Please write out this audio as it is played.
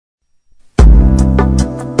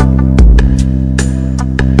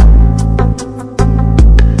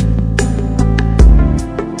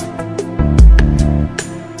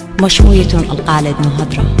مشموية القالد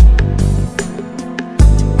نوهدرا.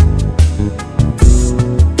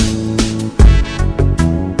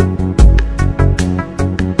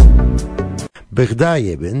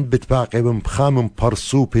 بغداية بن بتباقي بخامم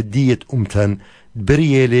برسو بدية أمتن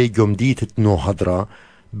بريالي جمدية نوهدرا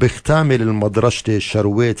بختامل المدرشة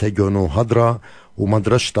شرويته جو نوهدرا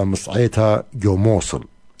ومدرشة مصعيته جو موصل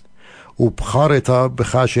وبخارطة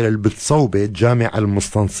بخاشر البتصوبة جامعة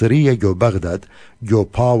المستنصرية جو بغداد جو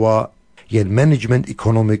باوا ين مانجمنت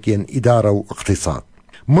ايكونوميك ين إدارة واقتصاد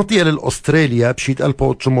مطية للأستراليا بشيت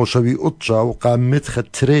ألبو تشموشوي أطشا وقام مدخل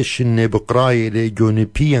تريشن بقراية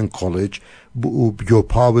لجونيبيان كوليج بجو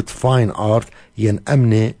باوت فاين آرت ين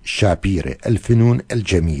أمنة شابيرة الفنون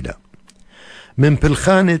الجميلة من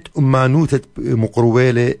بلخانة أمانوتة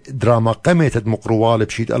مقروالة دراما قمتت مقروالة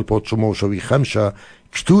بشيت ألبو تشموشوي خمشة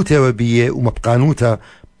كتوتة وبية ومبقانوتة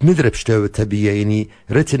بمدرب شتوتة بية يعني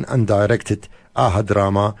written and directed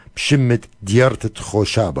دراما بشمت ديارة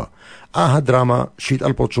خوشابة دراما شيت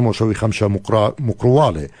ألبو تشموشوي خمشة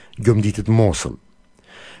مقروالة جمدية موصل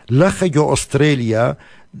لخ جو أستراليا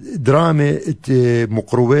دراما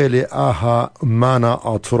مقروالة مانا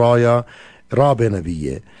آترايا رابع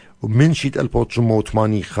نبية ومن شيت ألبو تشموت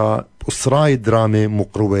مانيخا أسراي دراما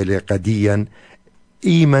مقروالة قديا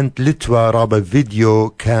إيمنت لتوا رابا فيديو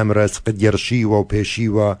كاميراس قد يرشيوا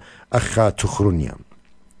وبيشيوا أخا تخرونيا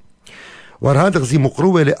ورهاد غزي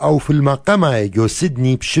مقروة أو في المقامة جو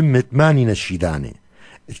سيدني بشمت ماني نشيداني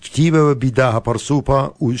كتيبة وبداها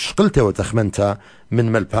برسوبة وشقلتها وتخمنتها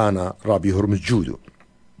من ملبانا رابي هرمز جودو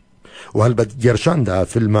وهلبت جرشاندا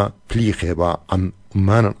فيلم بليخيبا عم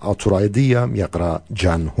مانا آتورايدية يقرأ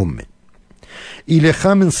جان هم إلى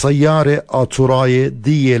خامن سيارة آتوراي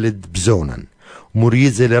دي يلد بزونا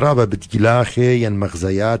مريزة لرابة بتجلاخي ين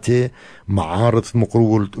مغزياتي معارض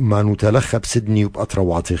مقرول مانو تلخى بسدني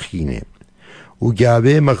وبأطرواتي خينة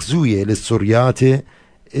وجابي مغزوية للسورياتي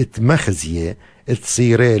اتمخزية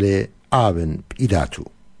اتصيريلي آبن بإداتو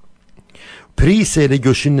بريسة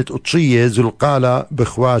لجوشنة أطشية زلقالة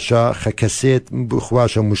بخواشة خكسيت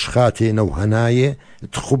بخواشة مشخاتي نوهناية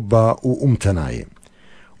تخبة وأمتناية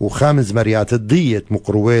وخامز مريات الضية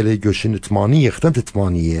مقروالة جوشنة 8 ختمت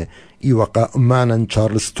 8 إيوقا أمانا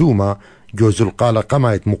تشارلز توما جوز القالة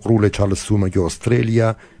قمايت مقرولة تشارلز توما جو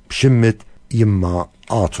أستراليا بشمت يما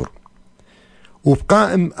آتر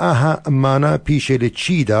وبقائم أمانا بيشي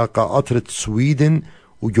لتشيدا قاطرة سويدن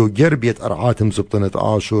وجو جربية أرعات مزبطنة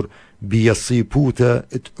آشور بيصيبوتا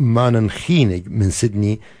أمانا خينج من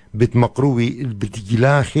سيدني بتمقروي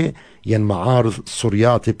بتجلاخي ين معارض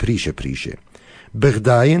سورياتي بريشة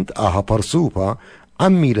بغداينت برسوبا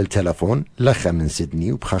عمي للتلفون لخا من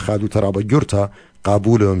سيدني وبخاخادو ترابا جرتا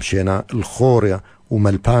قابوله ومشينا الخوريا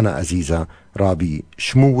وملبانا عزيزة رابي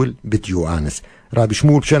شمول بت يوانيس رابي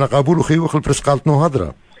شمول بشينا قابولو خيوخ البرسقالت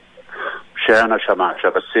نوهدرا بشينا شماشة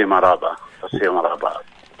بسيما رابا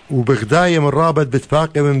وبغداية من رابط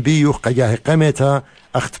بتباقي من بيوخ قياه قمتها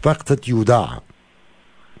اختبقتت يوداعة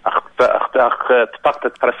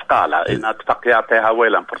اتفقت فرسقالة إن اتفقياتها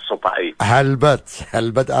ويلا فرصوطعي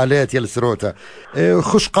هلبت آلات يلسروتا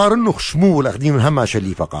خش قارنو شمول أخدين من هما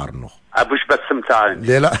شليفة قارنو أبوش بس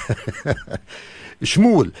متعين لا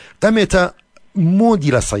شمول قمتا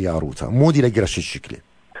مودي لسياروتا مودي لقرش الشكل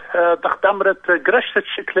ضغط أمرت قرشت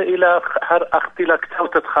الشكل إلى هر أختي لك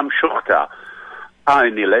توتت خمشوختا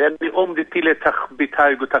آيني لأني دي تيلي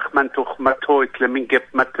تخبيتاي وتخمنتو متويت لمن جب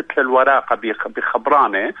متت للوراقة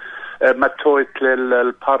بخبراني متويت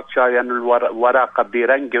للبارتشا يعني الوراقة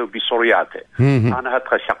برنجي وبسورياتي أنا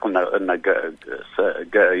هتخ شقنا إن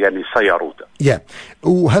يعني سياروتا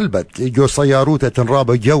وهلبت جو سياروتا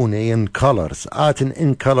تنرابا جوني إن كولرز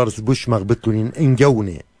إن كولرز بوش مغبتونين إن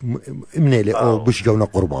جوني منيلي أو بوش جونا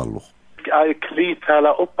قربان له اي كليتا لا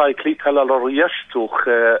اوبا كليتا لا ريشتوخ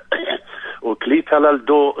وكليتا لا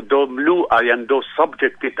دو ملوء يعني دو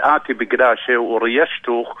سبجكت اتي بقراشه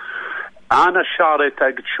وريشتوخ انا شعرت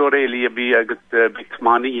قد شوريلي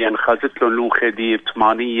بثمانية خزت له لوخه دي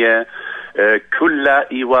 8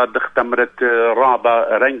 كلها ايوا دختمرت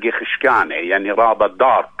رابا رنجي خشكانه يعني رابا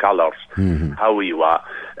دارك كولرز هاويوا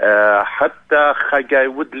حتى خجاي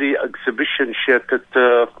ودلي اكزيبيشن شتت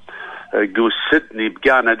جو سيدني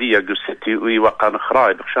بقانا دي جو سيتي ويوقع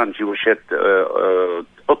خراي بخشان جي وشيت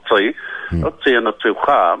اطي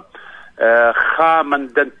وخام خا من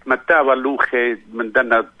دنت متاوى لوخي من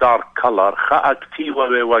دنا دارك كولر خا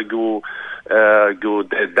اكتيوى وجو جو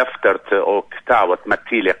دفترت او كتاوة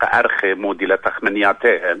متيلي قارخي مودي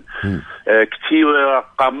لتخمنياتين كتيوى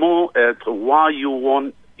قامو why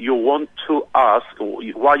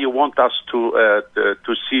you want us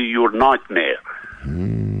to see your nightmare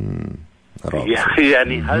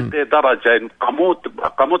يعني هذه درجة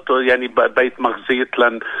قموت يعني بيت مغزيت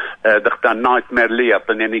لن دختان نايت ميرلية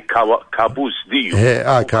يعني كابوس ديو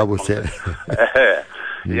كابوس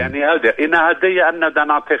يعني هذا إنا هدية أن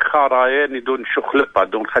داناتي خاراي دون شخلطة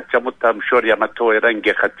دون خدشة متهم شوريا متوي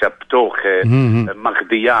رنجي خدشة بتوخي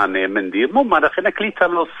مغدياني من دي مما نخينا كليتا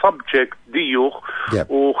للسبجيكت ديوخ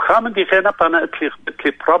وخامن دي خينا بانا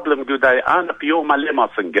اتلي بروبلم جوداي أنا بيوم اللي ما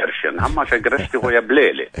سنقرشن هما شقرشتي هو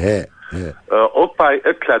يبليلي أوباي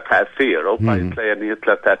إتلا تأثير يعني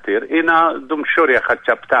إتلا تأثير إنا دوم شوريا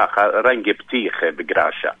خدشة بتاخة رنجي بتيخي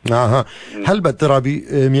بقراشة هل بترابي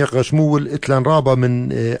ميقا شمول إتلان رابا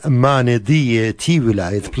من أمانة دي تي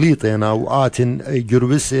ولاية بليطينا وآتن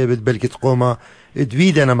جروبسي بتبلكي تقوما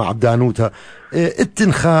دويدنا مع بدانوتا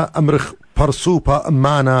اتنخا أمرخ برسوبا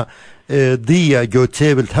أمانة دي جو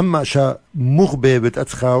تيبل هماشا مغبي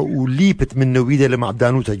بتأتخا وليبت من نويدة لمع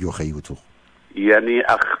بدانوتا جو خيوتو يعني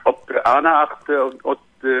أنا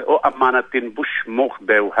أمانة بش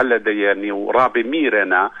مغبي وهلا دي يعني ورابي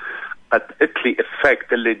ميرنا قد اتلي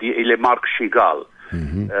افكت اللي دي إلي مارك شيغال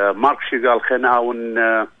مارك شيغال خناون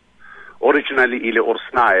اوريجينالي إلي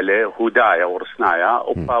أورسنايا هدايا أورسنايا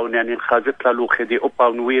أوباون يعني خازت له خدي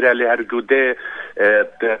أوباون ويرا لهرجودي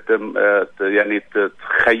يعني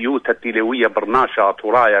خيوتة تيلوية برناشا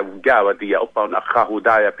طرايا وجاوة دي أوباون أخا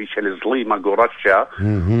هدايا بيشل زليمة قرشة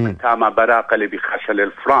تاما براقة اللي بيخاشة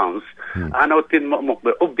للفرانس أنا وتين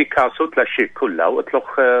أبدي كاسوت لشي كلها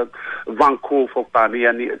واتلوخ فانكوفر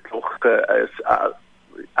يعني اتلوخ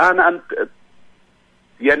أنا أنت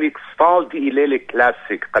يعني ستال دي إلى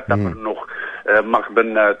كلاسيك قد تقرنوخ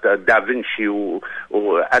مخبن دافنشي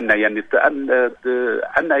وأنا يعني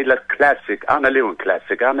أنا إلى كلاسيك أنا ليون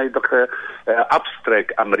كلاسيك أنا يدخل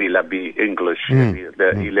أبستراك أمريلا بإنجليش يعني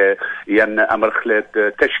إلى يعني أمرخلة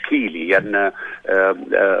تشكيلي يعني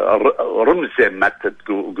رمزة ما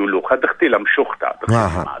تقولوا خد اختيلا مشوختا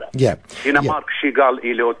هنا مارك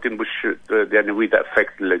شيغال إلى وتنبش يعني ويدا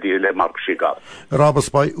أفكت الذي إلى مارك شيغال رابس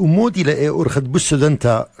باي ومودي لأي أرخد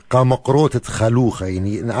بسدنتا قامقروتة خلوخة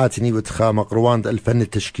يعني نعاتني بتخا مقروان الفن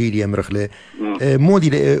التشكيلي أمرخلة مودي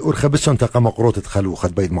لأي أرخد بسدنتا قامقروتة خلوخة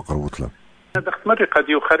بيد مقروط له دخت مرة قد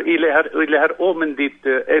يخر إلى هر أومن ديت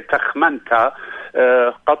تخمنتا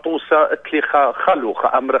قطوسة اتلي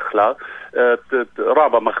خلوخة أمرخلة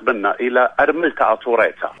رابا مخبنا إلى أرملتا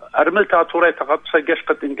أطوريتا قد سجش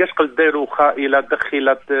قد انجش قل ديروخة إلى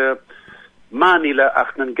دخلت ماني لا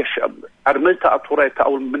أخنا نقش أرملتا أطوريتا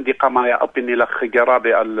أو من دي قمايا أبني لخ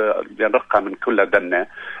جرابي الرقة من كل دنة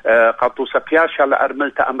قطو سبياشا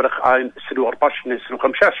لأرملتا أمرخ آين سنو 14 سنو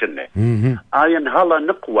 15 آين هلا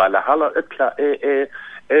نقوى لهلا إتلا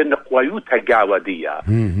نقويوتا جاودية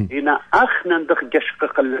إن أخنا ندخ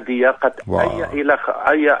جشق الذي قد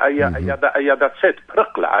أي دا سيت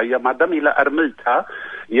برقلة أي مادام إلى أرملتا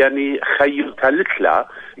يعني خيوتا لتلا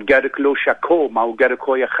جارك لو شاكوما وجارك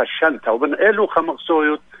هو يخشنتا وبن إلو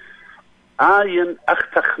خمقصويوت آين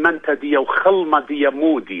أختخ منتا دي وخلمة دي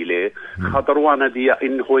مودي لي خضروانا دي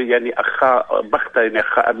إنه يعني أخا بختا يعني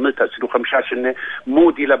أخا أرملتا سنو 15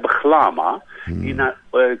 مودي لبخلامة إن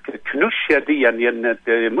كنوشيا دي يعني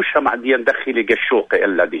مجتمع دي دخلي جشوق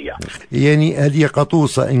إلا دي يعني هذه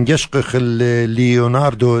قطوسة إن جشقخ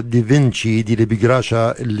ليوناردو دافنشي دي اللي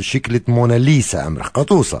بيقراشا الشكلة موناليسا أمرخ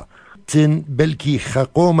قطوسة تن بلكي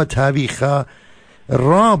خاقومة هذه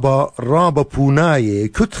رابا بوناية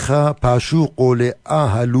كتخا باشوقو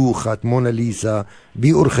لآهلوخة موناليسا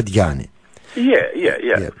بأرخد يعني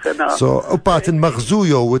أباتن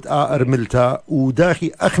مغزويو وتآ أرملتا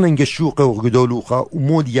وداخي أخنا نجشوقه وغدولوخة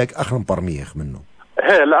وموديك أخنا برميخ منه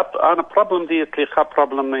لا أنا بروبلم دي تليخا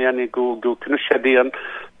بروبلم يعني جو كنوشا ديان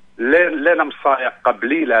لنا مصايق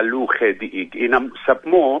قبليلا لوخة دي إنا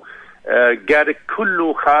سبمو جارك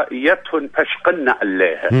كله يتون بشقنا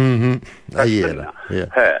عليها أيلا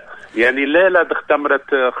يعني ليلة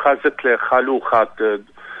دختمرت خازت لي خالوخات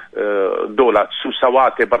دولة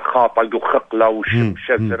سوسواتي برخاطة وخقلة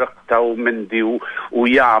وشمشة زرقتة ومندي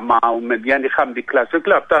ويعمى يعني خامدي كلاسيك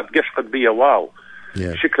لا بتاعت قشقت بيا واو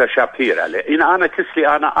شكلها شابيرة إن أنا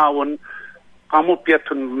كسلي أنا آون قاموا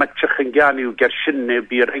بيتون متشخنجاني وقرشني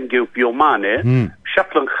بيرنجي وبيوماني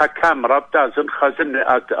شكل خا كاميرا بتازن خازن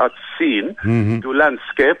السين دو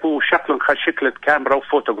لاندسكيب وشكل خا شكلة كاميرا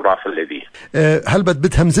وفوتوغراف الذي هل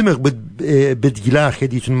بتهم زمغ بدجلاخ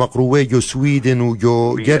ديتون مقروي جو سويدن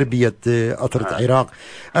وجو جربية أطرة عراق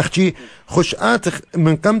أختي خش آتخ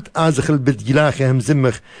من قمت آزخ بدجلاخ هم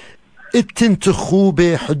زمغ اتن تخو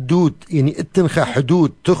بحدود يعني اتنخا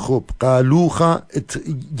حدود تخو بقالوخة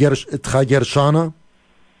اتخا جرشانة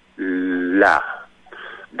لا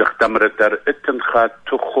دختمرتر اتنخا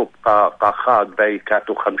تخو بقاخات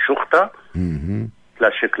بيكاتو خمشوختا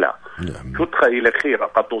لا شكلا كتخا إلى خير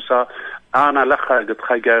قطوسا أنا لخا قد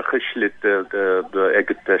خاجا خشلت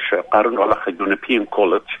قد قارن ولا خدون بيم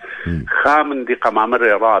كولج خامن دي قمامر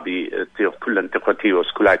رابي كل انتقاتي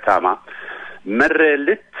وسكولاي تاما مرة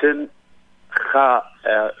لتن خا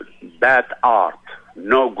bad art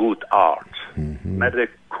no good art مرة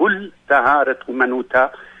كل تهارت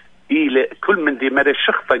ومنوتا إلى كل من دي مرة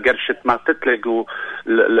شخطة قرشت ما تتلقوا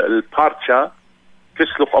البارتشا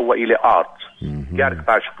تسلق أو إلى art قارك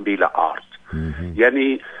باشق بيلا art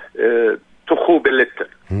يعني تخوب اللتن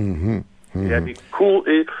يعني كو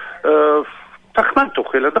تخمنتو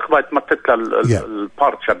خيلا دخبت ما تتلقى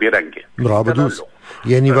البارتشا بيرنجي مرابدوس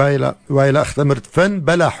يعني وايلا اختمرت فن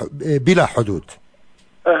بلا حدود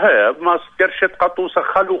هي ما قرشت قطوسة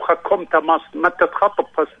خلوخة كمتا ما تتخطب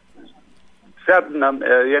سابنا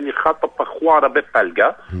يعني خطب خوارة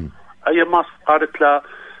بالطلقة أي ما قالت له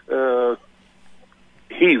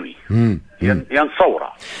هيوي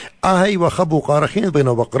ينصورة هاي وخبو قارخين بين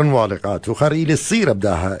بقرن والقات وخاري للصيرة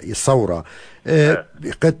بداها الصورة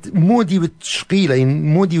قد مودي بتشقيلة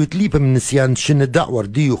مودي بتليبه من نسيان شن الدعوة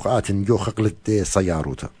ديوخ آتن جو خقلت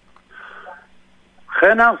سياروتا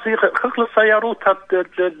خنا خقل السياروتا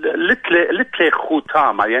لتلي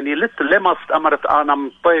خوتامة يعني لما استمرت أنا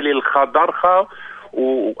مطيلي الخضرخة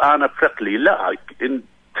وأنا فرقلي لا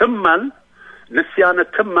تمل نسيان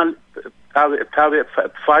تمل تاوي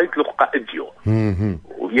فايت لقى اديو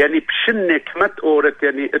يعني بشنك ما تقولت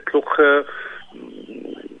يعني اطلق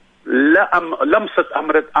لا لمست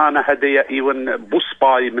امرت انا هديه ايون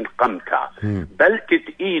بوسباي من قمتا بلكت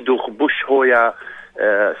ايدوخ بوش هويا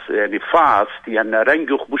يعني فاست يعني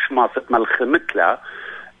رنجوخ بوش ماسط ملخمتلا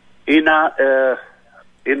إنا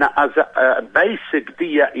بيسك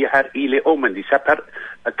دي يهر إلي أومن دي سابر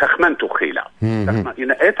تخمنتو خيلا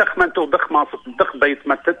إنا تخمنتو دخ بيت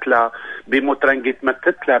متتلا بموت رنجت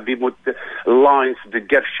متتلا بموت لاينز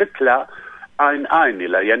بقرشتلا عين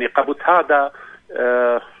لا يعني قبط هذا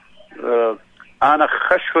أنا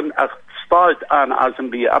خشن ستايت أنا أزم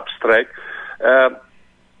بي أبستراك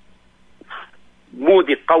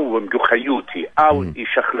مودي قوم جو خيوتي أو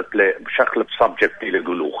شخلت سبجكتي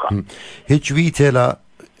لقلوخة هيك فيتلا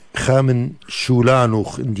خامن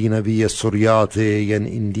شولانوخ اندينا بيه سورياتي ين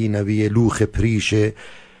اندينا بيه لوخ بريشة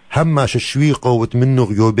هماش الشويقة وتمنو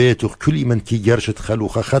غيوبيتوخ كل من كي جرشت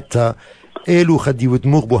خلوخة خطا ايلو خدي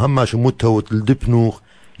وتمغبو هماش متو وتلدبنوخ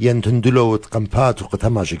ين تندلو وتقمباتو قد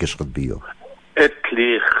هماش قشقت بيو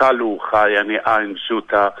اتلي خلوخة يعني اين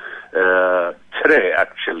زوتا تري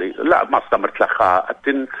اكشلي لا ما استمرت لخا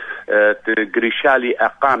اتن جريشالي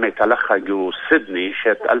اقامت لخا جو سيدني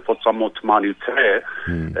شت 1983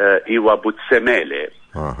 ايوا بوتسميلي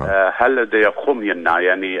هل دي يقوم ينا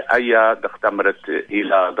يعني ايا دختمرت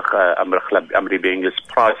الى دخ امرخلب امري بانجلس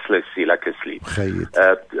برايسلس الى كسلي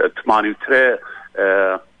 83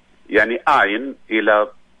 يعني اين الى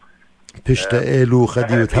بشتا ايلو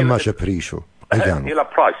خدي وتهماش بريشو الى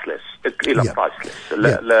برايسلس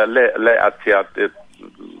لا اتيا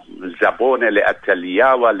الزبونة لا اتيا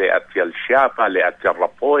الياوة لا اتيا الشافة لا اتيا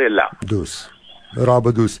الربوية لا دوس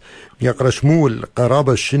رابدوس يقرأ شمول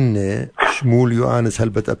قرابة الشنة شمول يوانس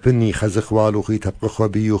هلبت أبني خزخ والوخي تبقى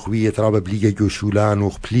خوابي وخوية رابة بليجا جوشولان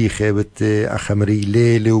وخبلي خيبت أخمري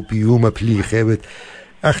ليلة وبيومة بلي خيبت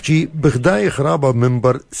أختي بغداي خرابة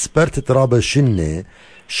منبر سبرت رابة الشنة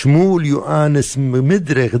شمول يوانس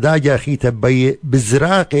مدرغ داجا خيتا بي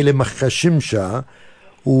بزراقي لمخشمشا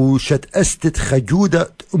وشت استت خجودة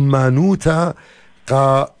امانوتا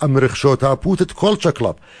قا امرخ شوتا بوتت كولتشا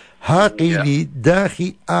كلاب هاقي لي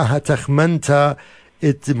داخي تخمنتا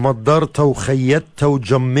اتمضرتا وخيتتا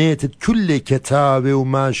وجميت كل كتابة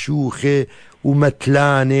وماشوخة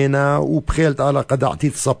ومتلانينا وبخيلت على قدعتي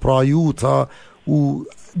صبرايوتا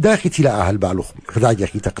وداخي تلا هالبالوخ خداجا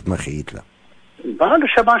خيتا قد ما خيت لا بالو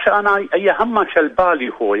شباشا انا اي هماش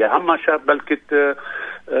البالي هو يا هماش بلكت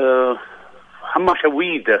هماش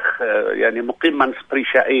ويدخ يعني مقيما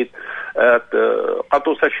سبريشايت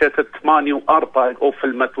قطوسة شتت 8 و4 او في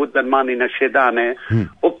المتودن ماني نشيدانه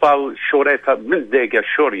اوبا شوريتا من ديجا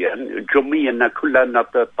شوريا جميعنا كلنا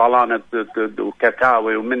طلانت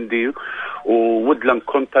وكتاوي ومندي وودلن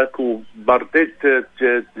كونتاك وبردت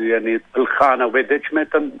يعني الخانه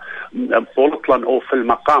ودجمت بولطلن او في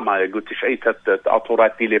المقامه قلت شعيت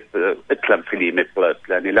اطوراتي لي اتلم في لي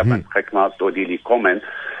يعني لما حكما تودي لي كومنت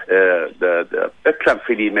اتلم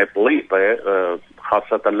في لي مبليطه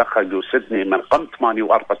خاصة لخا جو سيدني من قم 8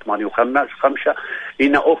 و4 8 و5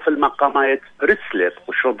 إن أوف المقامات رسلت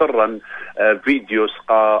وشضرا فيديوز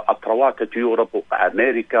أطروات يوروب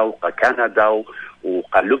وأمريكا وكندا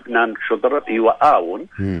ولبنان شضرت وآون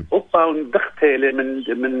وبا اوبا وندختي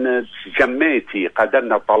من جميتي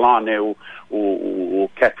قدرنا طلانه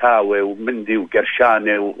وكتاوي ومندي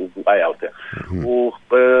وقرشانه وآياته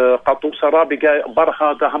وقطو سرابي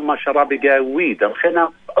برها ده هم شرابي جاي ويدا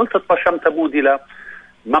خنا قلت طشمت مودي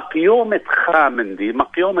مقيومة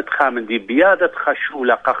خامندي بيادة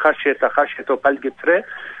خشولة خشته قلقتره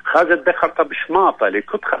خازت دخلت بشماطة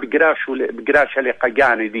لكتخ بقراش اللي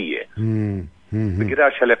قجاني دي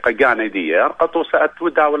بقراش اللي قجاني دي قطو سأت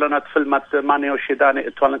ودا ولا نتفلمت ماني وشيداني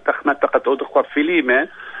اتوالن تخمت قد ادخل فيليمة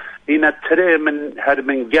إن تري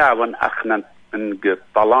من جاون أخنا من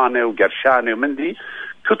طلانة وقرشانة ومندي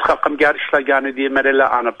كتخ قم قارش لقاني دي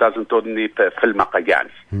مريلا أنا بدازن تودني فيلم قجاني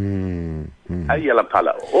أي لم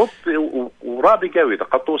طلع ورابي قوي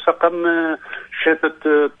قطو سقم شتت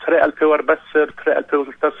تري البيور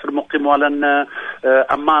بسر مقيم ولن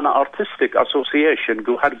أمانة أرتستيك أسوسيشن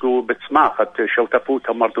جو هرجو بتسماخت شو تفوت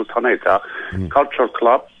مردو تنيتا كالتشر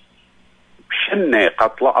كلاب شنة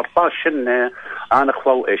قطلة أربع شنة أنا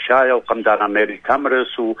خلو إشايا وقمدانا ميري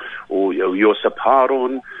كامرس ويوسف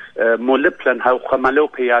هارون مولبلن هاو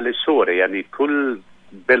خمالوبيا لسوري يعني كل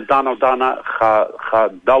بلدان ودانا خا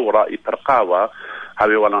دورة إبرقاوة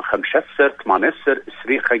هاوي ولا 5 8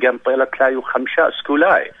 سريخة جم طيلة 3 و5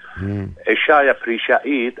 سكولاي إشايا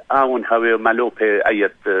بريشايد آون هاوي مالوبي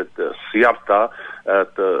أية سيارتا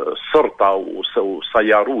سرطة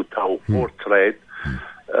وسياروتا وبورتريد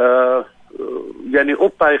يعني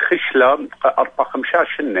أوباي خشلة 4-5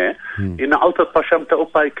 شنة إن قلت طشمت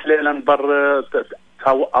أوباي كليلا بر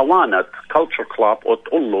أوانت كالتشر كلاب أو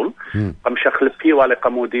تقولل قم شخلبي ولا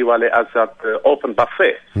قمودي ولا أزاد أوبن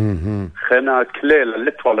بافيه خنا كليلا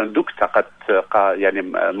لتوالن دوكتا قد يعني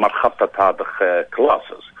مرخبطة هذا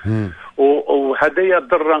كلاسز وهدية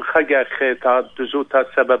درن خجا خيتا دزوتا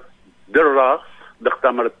سبب درة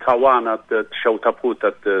دختمر توانا تشو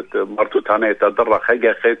تبوتا مرتوتانيتا درة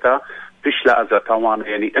خجا خيتا فيشلا أزا توانا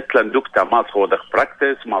يعني اتلن دوكتا ما تخوضخ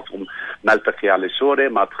براكتس ما تخوض مالتخي على سوري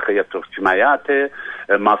ما تخيطخ جماياته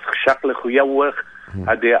ما تخ شقلخ ويوخ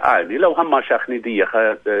هدي آني لو هم شاخني دي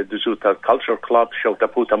دزوتا كالتشر كلاب شو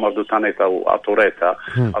تبوتا مرتوتانيتا وأطوريتا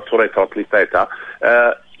وطليتاتا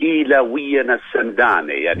إلى وينا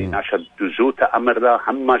السنداني يعني ناشد دزوتا أمرا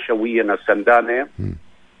هم شوينا السنداني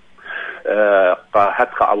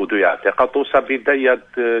هتخ عودياتي قطوسة بداية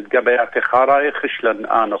جبياتي خاراي خشلن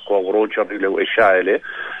أنا وروجر لو إشايلي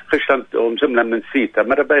خشلن ومزمنا من سيتا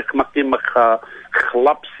مرة بيخ مقيم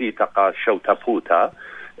خلاب سيتا قا شو تفوتا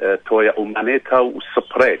تويا أمانيتا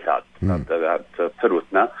وسبريتا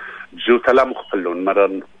تروتنا جوتا لا مخبلون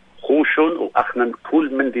مرة خوشون وأخنا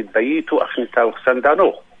كل من دي بيت وأخنتا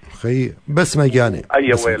وخسندانو خي بس ما جاني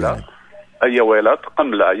أي ويلة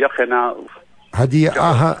قملا يخنا هدي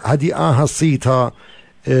صيتا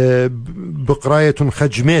بقراية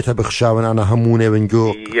خجميتها بخشاون أنا همونة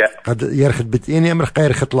ونجو قد يرخد بتيني أمر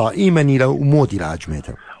خير خطلا إيماني لو مودي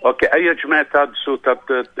لعجميتها أوكي أي جميتها سوتا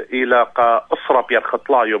إلى أصرب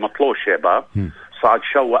يرخطلا يوم طلوشي با صعد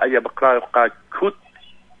شو أي بقراية كت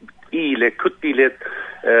إلى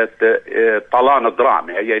طلان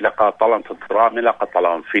درامي هي لقى طلان درامي لقى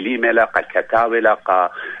طلان فيلم لقى كتاوي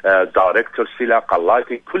لقى دايركتور لقى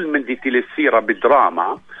لايتي كل من دي تلسيرة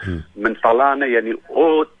بالدراما من طلانة يعني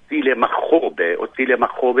أوتيلي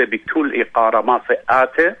مخوبة بكل إقارة ما في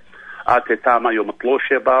آتي تاما يوم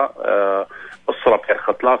طلوشبا أصرف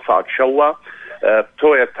يرخطلا صعد شوا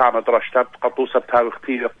تويا تعمد رشتب قطوسة بتاوي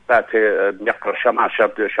اختي باتي يقرأ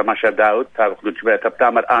شماشة داود تاوي جبهة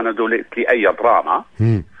بتامر أنا دولت لي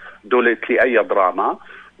أي دراما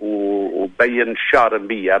وبين شارم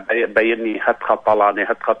بيا بيني هتخ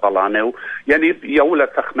طلاني يعني يولا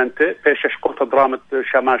تخمنت فيش قلت درامة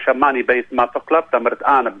شماشة ماني بيت ما تقلب تمرت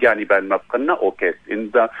أنا بجاني بين ما بقنا أوكي إن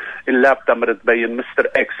لا بتمرت بين مستر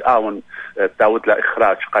إكس أون داود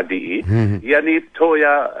لإخراج قديئي يعني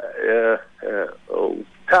تويا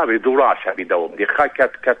تابي دراشة بدوم دي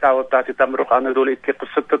خاكت كتاوة تاتي تمرق أنا دولي كي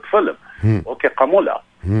قصة فيلم أوكي قمولا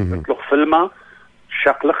تطلق فيلمة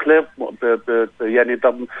شكل خلف يعني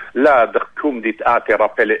دم لا دكتوم دي تآتي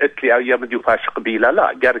رابلي اتلي أيام ديو فاش قبيلة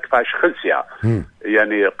لا جارك فاش خلسيا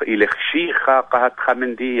يعني إلي خشيخة قهت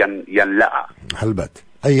خمندي ين لا هلبت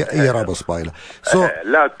أي رابص بايلة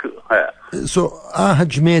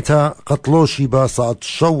هجميتا قتلوشي باصات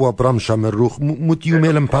شوى برمشة من روخ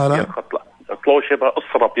متيومي لمبالا قتلوشي با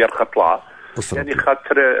أصرب يرخطلا يعني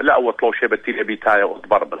خاطر لا وطلوشي بتيلي بيتايا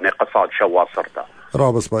وضرب قصاد شوى صرتا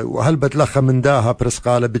رابص باي وهل بتلخى من داها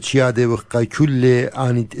برسقالة بتشيادة وقاي كل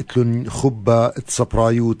آني اتلون خبة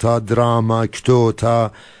تصبرايوتا دراما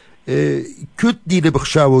كتوتا كت دي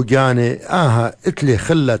لبخشاو جاني اتلي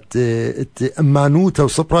خلت امانوتا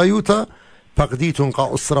وصبرايوتا فقديتون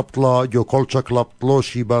قا أسرة بطلا جو كولشا كلاب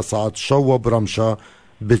طلوشي بصعد شو برمشا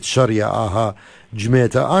بتشريا آها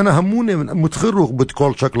جميتا أنا هموني متخرج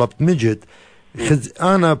بتكولشا كلاب مجد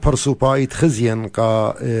أنا برسوبايت خزين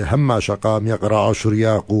قا هماشا قا ميقرا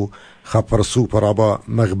عشرياقو خا برسوبا ربا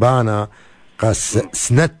مغبانا قا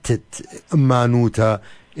سنتت أمانوتا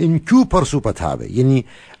إن كو برسوبا تابي يعني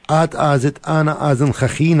آزت أنا آزن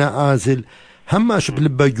خخينا آزل هماش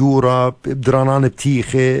بلبجورة بدرانان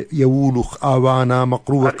بتيخي يولوخ آوانا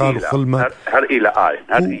مقروة قالوا خلمة هر إلى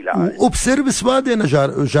وبسيرفس وادينا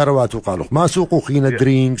جارواتو قالوا ما سوقوا خينا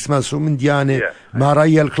درينكس ما سوق من ديانة ما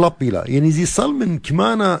رأي الكلاب بلا يعني زي صل من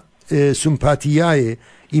كمانا سمباتياي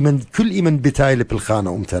إيمن كل إيمن بتايل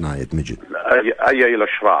بالخانة أمتناية مجد أي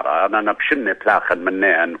الأشرار أنا نبشن تلاخن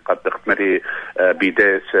منين قد اختمري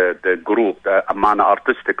بيداس جروب أمانا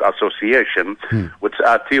أرتستيك أسوسيشن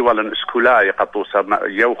وتسأتي ولا سكولاي قطوسا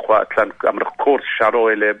يوخوا أتلان أمر كورس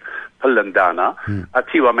شارويلي بلندانا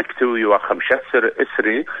أتي ومكتوي وخمشسر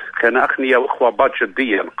إسري خنا أخني وخوا باجد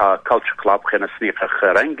ديان قا كالتش كلاب خنا سنيقة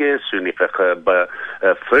خرنجس سنيقة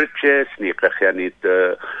فرجة سنيقة يعني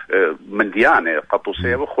من ديانة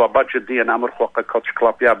قطوسا وخوا باجد ديان أمر خوا كالتش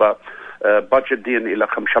كلاب يابا باجت دين إلى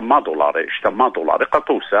 $5 $8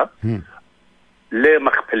 قطوسة ليه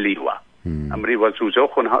مخبليوة أمري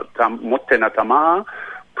وزوزوخن متنا تما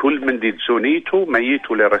كل من دي تزونيتو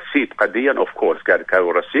ميتو لرسيد قديا أوف كورس قال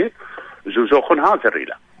كاو رسيد زوزوخن هذا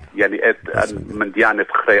إلى يعني من ديانة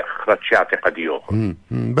خراتشاتي قديوخن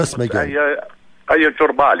بس ما أي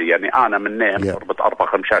جربالي يعني أنا من نهم قربت 4-5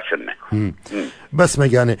 سنة بس ما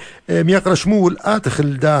يعني ميقرا شمول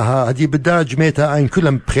آتخل داها هدي بدا جميتا أين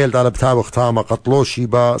كلهم بخيل دالا بتاو اختاما قطلوشي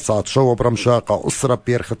با صاد شو برمشاقة أسرة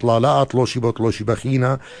بيرخطلا لا أطلوشي با طلوشي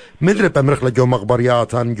بخينا مدرب أمرخلا جو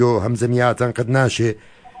مغبرياتان جو همزمياتان قد ناشي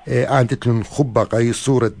آنتتلن خبا قاي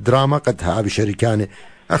صورة دراما قد ها بشركاني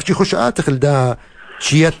أختي خوش آتخل داها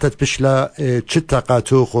شيتت بشلا تشتا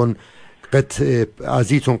قاتوخن قد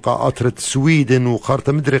عزيتون قاطرة سويدن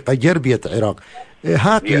وخارطة مدري قجربية عراق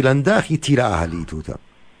هاقي لنداخي تيلا أهليتوتا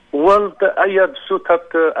والد أياد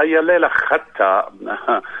سوتت أي ليلة خطة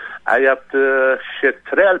أياد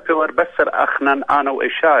شتريال بيور بسر أخنا أنا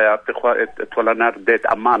وإشايا تولنا ديت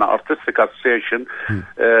أمانة أرتستيك أسوسيشن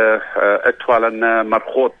اتولن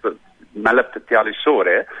مرخوط ملبت تيالي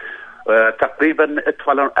سوري تقريبا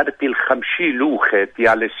اتولن أربي الخمشي لوخة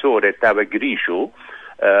تيالي سوري تاوى قريشو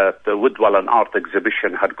ودوالن ارت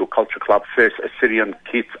اكزيبيشن هرجو كلتشر كلاب فيرست Assyrian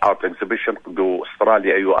Kids ارت اكزيبيشن جو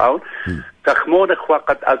استراليا ايو اوت تخمون اخوة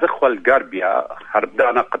قد ازخوة القربية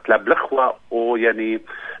هردانا قد لبلخوة ويعني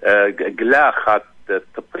قلاخة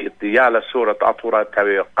ديالة سورة اطورة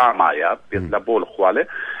تاوي قامايا بيطلبوا الخوالي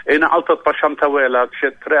انا علطت باشام تاويلا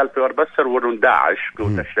شتريال بيور بسر ورون داعش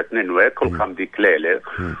قلت اشتتنين وي كل خمدي كليلة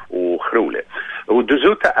وخرولة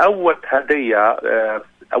ودزوتا اول هدية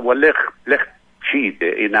اول لخ شيء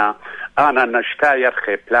أنا نشتاير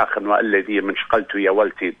خي بلاخن والذي من شقلته يا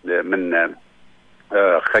ولتي من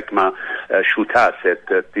خكمة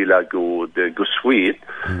شوتاسة تيلا جو سويد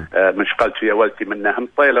من شقلته يا ولتي منهم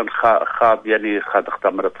طيلا خاب يعني خاد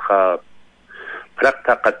اختمرت خاب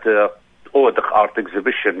قد أودخ ارت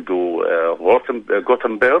اكزيبيشن جو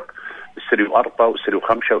غوتنبرغ سريو 4 وسريو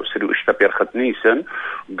 5 وسريو اشتبير خد نيسن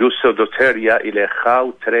جو سودوتيريا إلى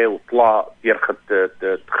خاو تري وطلع يرخد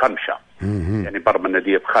 5 يعني برمنا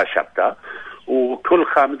دي بخاشبتا وكل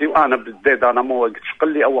خامدي وانا بديت انا مو وقت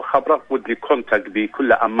شقلي او خبرك ودي كونتاكت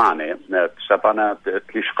بكل امانه سبانا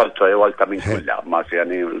تلي شقلته يا والتا من كلها ما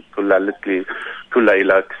يعني كلها لتلي كلها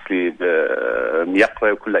الى كسلي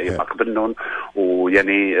ميقرا وكلها يقبلن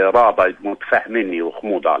ويعني رابع متفاهميني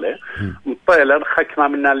وخمود عليه مطيلا خكمه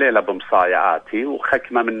منا ليله بمصايعاتي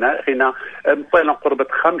وخكمه منا هنا مطيلا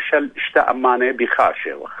قربت 5 اشتاء امانه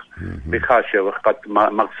بخاشه وقت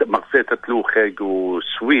مغزيت تلوخي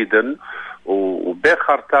وسويدن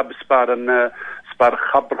وباخرتا سبار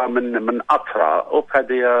خبرة من أطرا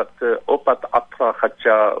أوبادية أطرا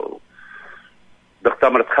خدشا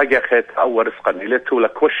دختمرت خجا خيت أول رزقا إليتو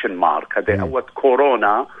لكوشن مارك هذا أول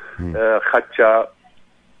كورونا خدشا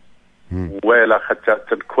ولا خدشا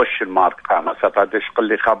كوشن مارك قامة ستادش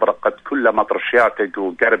قلي خبرة قد كل مدرشياتي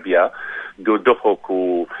جو قربيا جو دخوك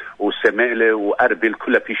وسميلة وأربيل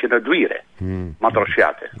كلها في شنا دويرة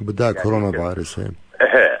مدرشياتي بدأ كورونا فيروس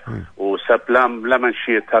وسبلام لمن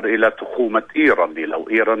شيتر إلى تخومة إيران دي لو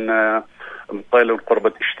إيران مطيل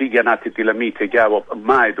قربة اشتيجانات تلامي تجاوب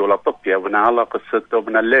مايد ولا طبيا ونعلى قصته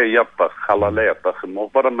من لا يطخ خلا لا يطخ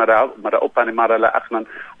مغبر مرة أوباني مرة لا أخنا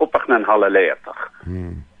أوبخنا هلا لا يطخ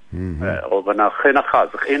وبنا خينا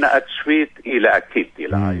خازخ إنا أتسويت إلى أكيد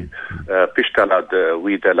إلى بيشتغل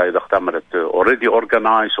ويدا لا يختمرت already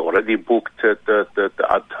organized already booked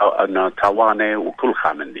أنا تواني وكل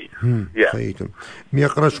خامني. خيتم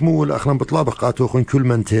ميقرأ شمول أخنا بطلابقاتو خن كل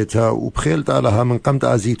من تيتا وبخيلت علىها من قمت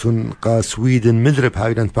أزيتون قا سويدن مدرب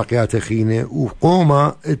هايلان بقيات خينة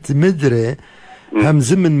وقوما اتمدري هم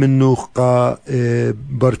زمن منو قا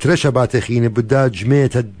برترشة باتخينة بدا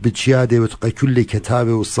جميتة بتشيادة وتقى كل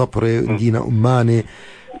كتابة والصبرة دينا أمانة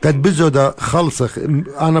قد بزودا خلصخ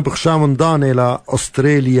أنا بخشام داني إلى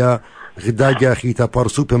أستراليا غداجة خيتا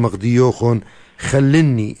بارسوبة مغديوخون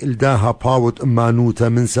خلني الداها باوت أمانوتا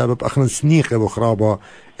من سبب أخنا سنيقة وخرابة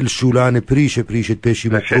الشولانة بريشة بيشي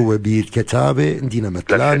مقروة بيت كتابة دينا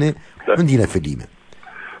متلانة ودينا فليمة.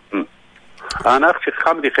 أنا أختي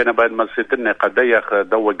خامدي خينا بعد ما سيتني قد يخ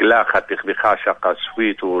دو قلاخة بخاشة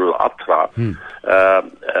قاسويت والأطرة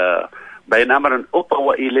بين أمر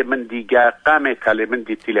أطوى إلى من دي قامت على من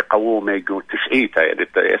دي تلي قوومة جو تشعيتها يعني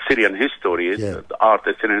Assyrian history art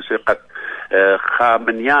Assyrian قد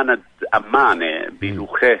خامنيانة أمانة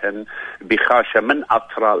بلوخيهن بخاشة من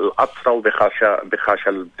أطرة الأطرة وبخاشة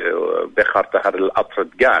بخارتهر الأطرة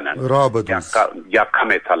جانا رابطوس يا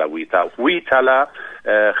قامت على ويتا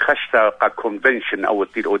خشتا كونفنشن او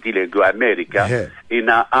الديلي جو امريكا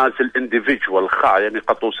انا از الانديفيدوال خا يعني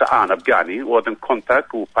قطوس انا بقاني ودن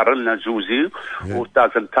كونتاك وقرلنا زوزي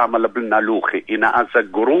وتازن تعمل بلنا لوخي انا از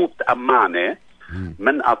جروب امانه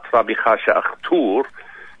من اطراب خاشا اختور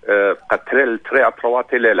قتل تري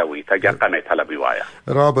اطروات ليلوي تجا قنيت على بوايا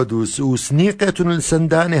رابدوس وسنيقة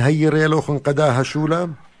السنداني هي ريلوخن قداها شولا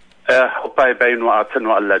باي بين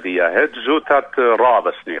وقتن الذي هاد زوتات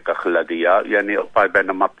رابع سنيقة خلدية يعني باي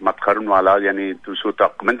بين ما تقارن ولا يعني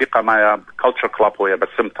زوتا مندقة ما كلتشر كلاب هو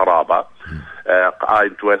بسم ترابة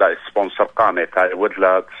قايد ولا سبونسر قامت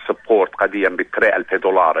ولا سبورت قديا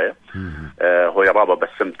 $3,000 هو رابع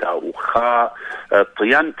بسمتها وخا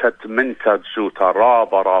طيانتت منتج زوتا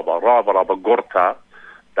رابع قرطة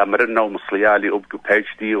تمرنا ومصليالي أبقو بيج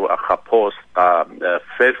دي وأخا بوست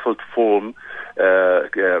فيرفيلد فوم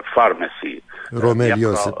فارماسي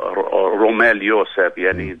روميل يوسف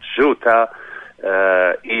يعني زوتا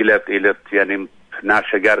إلت يعني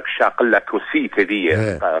ناشجارك شاقلة كوسيتة دي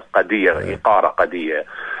قضية إقارة قضية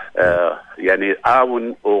يعني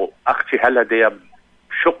آون وأختي هل هدي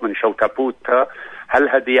شق من شو تابوتا هل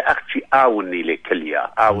هدي أختي آوني لكليا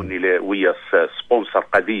آوني لويا سبونسر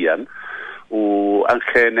قديا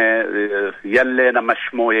وأنخينا يلينا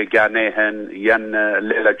مشموية جانيهن ين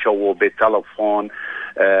ليلة جو بتلفون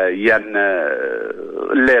ين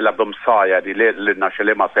ليلة بمصايا يعني ليلة ناشا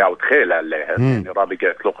لما سيعود خيلة ليهن يعني رابي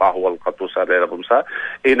قلت لقاه هو القطوسة ليلة بمصايا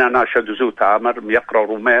إنا ناشا دزو تامر يقرأ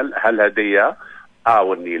روميل هل هدية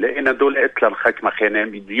آوني لإنا دول إتلان خكمة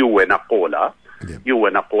خينا يوه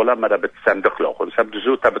نقولا مرة بتسندخ له سبب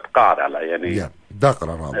زوتا بتقارع لا يعني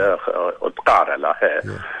دقرة تقارع لا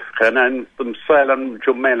خلينا مثلا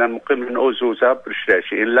جميلا مقيم من أوزوزة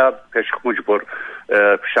برشاشي إلا كشخ مجبر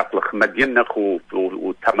بشكل مدينخ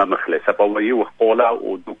وتمام خلص سبوي وقولا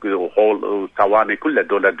وحول وتواني كل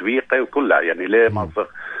دولة دويقة وكلها يعني ليه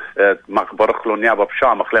ما خبرخلو نيابة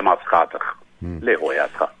بشامخ ليه ما سخاتخ ليه هو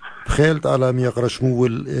ياسخ بخيلت على ميقرا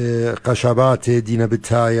شمول قشابات دينا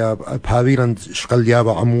بتايا بهاويلا شقل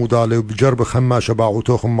يابا عمودا لو بجرب خماشة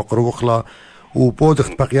باعوتوخم مقروخلا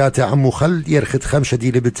وبودخت بقياتي عمو خل يرخد خمشة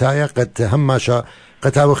دي لبتايا قد هماشة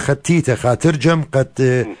قد هاو خطيته خاترجم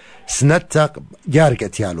قد سنتا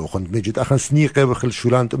جارقت يالو خند مجد أخن سنيقة بخل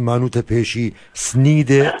شولانت أمانوتا بيشي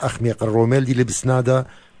سنيدة أخ ميقرا روميل دي لبسنادا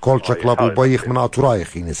كولتشا كلاب وبايخ من عطراي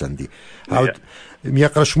خيني سندي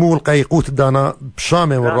ميقرا شمول قيقوت دانا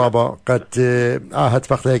بشامي والرابا قد آهت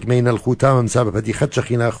فقطيك مين الختام مسابب هدي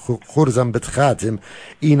خدشخينا خرزم بتخاتم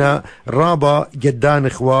إينا رابا جدان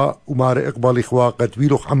إخوة ومار إقبال إخوة قد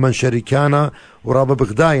ويلوخ عمان شركانا ورابا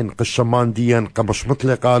بغداين قشمان ديان قمش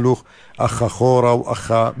مطلق قالوخ أخا خورا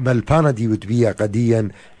وأخا ملبانا دي ودبيا قديا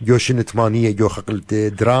جوشن تمانية جو خقلت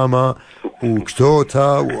دراما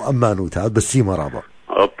وكتوتا وأمانوتا بسيما رابا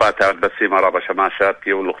باتعد بسيمة رابا شماشات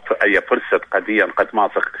يولوخت أي فرصة قديا قد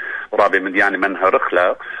ماسك رابي من يعني منها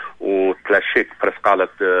رخلة وتلاشيك فرس قالت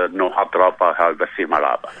نوهدرا بها بسيمة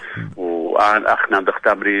رابا وآن أخنا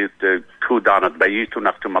دختامري كو دانت بييتو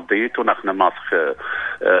نفتو مضيتو نخنا ماسك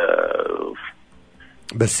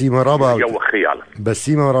بسيمة رابا يو خيال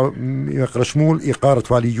بسيمة رابا يقرأ شمول إقارة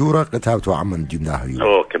والي يورا قتابتو عمن جمناها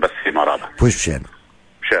يورا أوكي بسيمة رابا بوش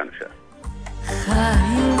بشان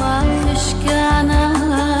خايوة مشكانا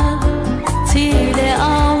تيلي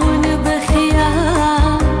آون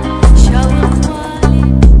بخيام شوالي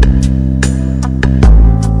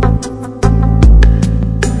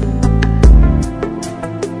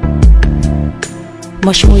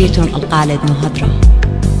مشموية القالد نوهدرا.